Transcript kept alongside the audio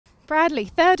Bradley,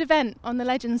 third event on the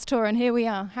Legends Tour, and here we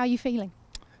are. How are you feeling?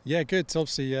 Yeah, good.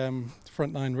 Obviously,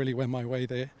 front nine really went my way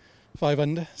there. 5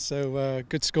 under, so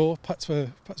good score. Putts were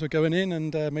going in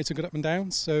and made some good up and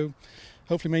downs. So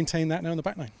hopefully maintain that now on the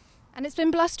back nine. And it's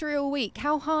been blustery all week.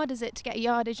 How hard is it to get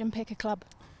yardage and pick a club?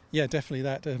 Yeah, definitely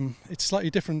that. It's slightly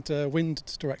different wind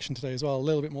direction today as well, a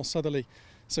little bit more southerly.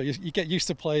 So you get used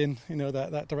to playing,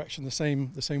 that direction the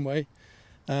same way.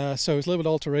 So it's a little bit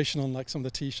of alteration on like some of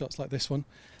the tee shots like this one.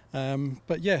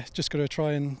 But yeah, just got to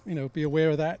try and be aware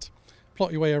of that,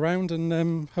 plot your way around,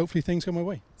 and hopefully things go my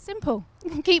way. Simple.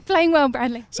 Keep playing well,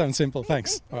 Bradley. Sounds simple.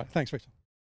 Thanks. All right. Thanks, Rachel.